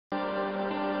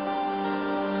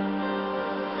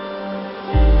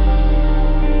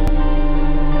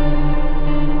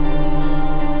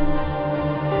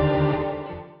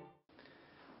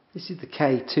This is the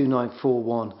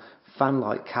K2941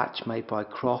 Fanlight Catch made by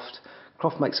Croft.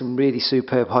 Croft makes some really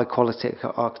superb high quality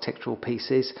architectural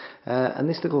pieces, and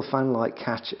this little fanlight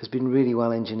catch has been really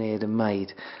well engineered and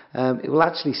made. It will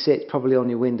actually sit probably on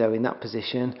your window in that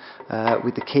position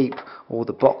with the keep, or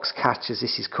the box catch as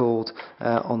this is called,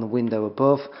 on the window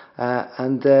above,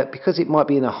 and because it might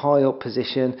be in a high up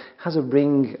position, has a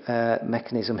ring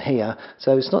mechanism here,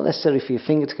 so it's not necessarily for your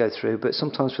finger to go through, but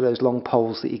sometimes for those long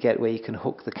poles that you get where you can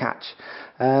hook the catch.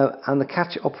 And the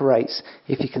catch operates,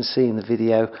 if you can see in the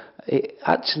video, it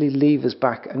actually levers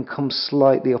back and comes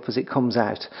slightly up as it comes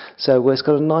out, so it's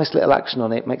got a nice little action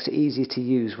on it, makes it easier to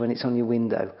use when it's on your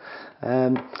window.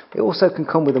 It also can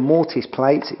come with a mortise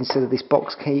plate instead of this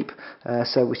box keep,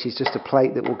 which is just a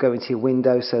plate that will go into your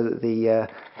window, so that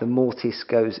the mortise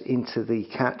goes into the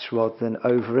catch rather than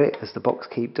over it as the box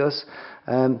keep does.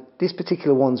 This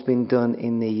particular one's been done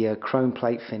in the chrome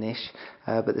plate finish,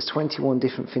 but there's 21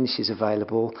 different finishes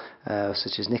available,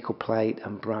 such as nickel plate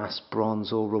and brass,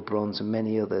 bronze, aural bronze and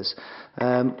many others.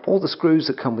 All the screws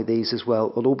that come with these as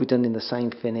well will all be done in the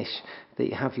same finish that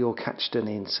you have your catch done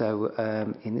in, so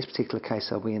in this particular case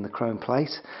they'll be in the chrome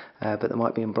plate, but they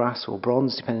might be in brass or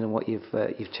bronze depending on what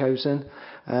you've chosen,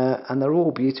 and they're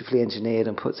all beautifully engineered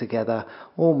and put together,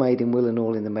 all made in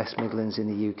Willenhall in the West Midlands in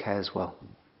the UK as well.